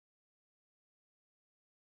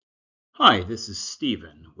Hi, this is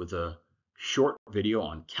Stephen with a short video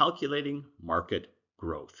on calculating market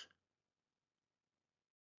growth.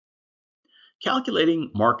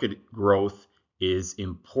 Calculating market growth is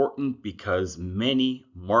important because many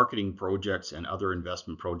marketing projects and other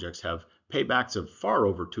investment projects have paybacks of far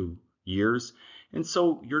over 2 years. And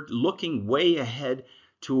so you're looking way ahead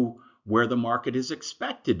to where the market is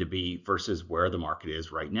expected to be versus where the market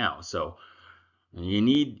is right now. So you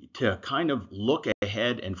need to kind of look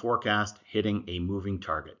ahead and forecast hitting a moving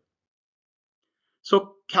target.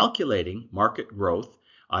 So calculating market growth,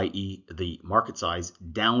 i.e. the market size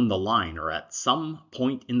down the line or at some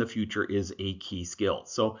point in the future, is a key skill.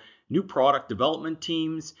 So new product development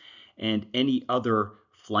teams and any other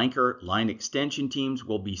flanker line extension teams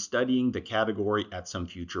will be studying the category at some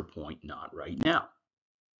future point, not right now.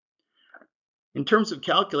 In terms of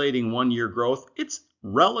calculating 1-year growth, it's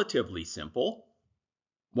relatively simple.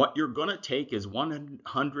 What you're going to take is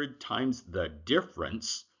 100 times the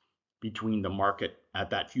difference between the market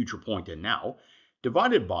at that future point and now,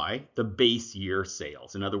 divided by the base year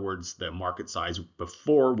sales. In other words, the market size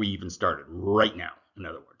before we even started, right now, in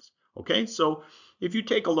other words. Okay, so if you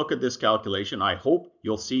take a look at this calculation, I hope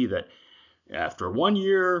you'll see that after 1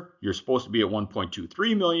 year, you're supposed to be at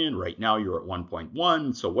 1.23 million. Right now, you're at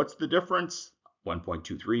 1.1. So what's the difference?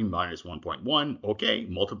 1.23 minus 1.1. Okay,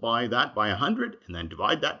 multiply that by 100 and then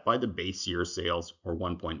divide that by the base year sales, or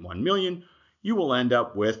 1.1 million. You will end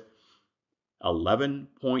up with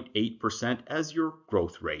 11.8% as your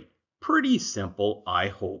growth rate. Pretty simple, I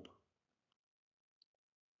hope.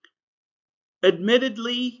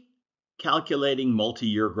 Admittedly, calculating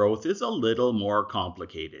multi-year growth is a little more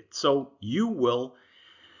complicated. So you will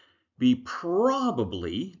be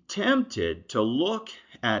probably tempted to look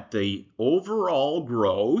at the overall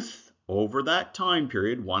growth over that time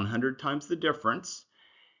period, 100 times the difference,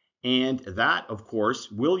 and that, of course,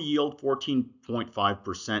 will yield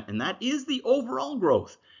 14.5%, and that is the overall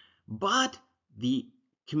growth. But the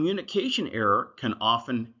communication error can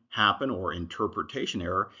often happen, or interpretation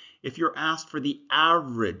error, if you're asked for the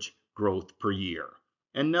average growth per year.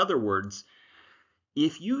 In other words,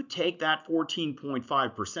 if you take that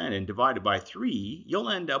 14.5% and divide it by 3, you'll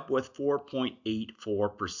end up with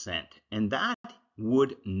 4.84%, and that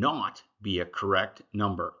would not be a correct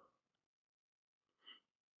number.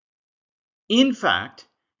 In fact,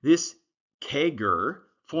 this CAGR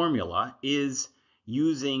formula is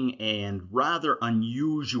using a rather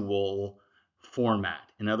unusual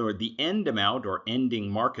format. In other words, the end amount, or ending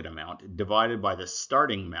market amount, divided by the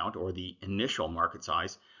starting amount, or the initial market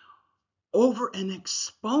size, over an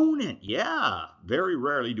exponent. Yeah, very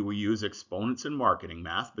rarely do we use exponents in marketing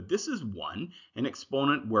math, but this is one, an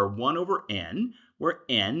exponent where 1 over n, where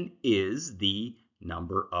n is the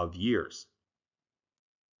number of years.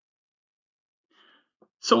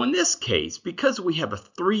 So in this case, because we have a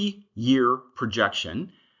 3-year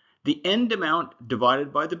projection, the end amount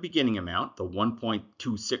divided by the beginning amount, the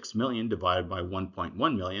 1.26 million divided by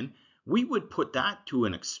 1.1 million, we would put that to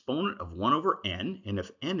an exponent of 1 over n, and if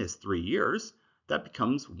n is 3 years, that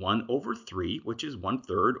becomes 1 over 3, which is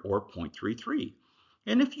 1/3, or 0.33.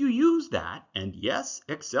 And if you use that, and yes,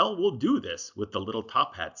 Excel will do this with the little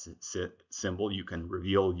top hat symbol you can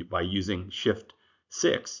reveal by using Shift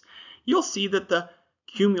 6, you'll see that the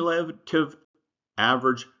cumulative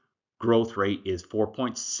average growth rate is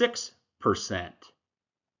 4.6%.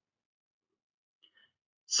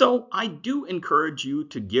 So I do encourage you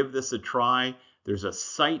to give this a try. There's a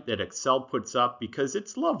site that Excel puts up, because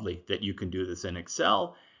it's lovely that you can do this in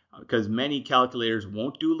Excel, because many calculators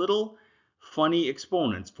won't do little funny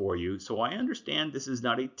exponents for you. So I understand this is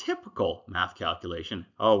not a typical math calculation.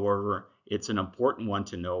 However, it's an important one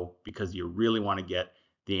to know, because you really want to get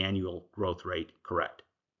the annual growth rate correct.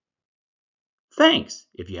 Thanks.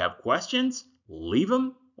 If you have questions, leave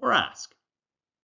them or ask.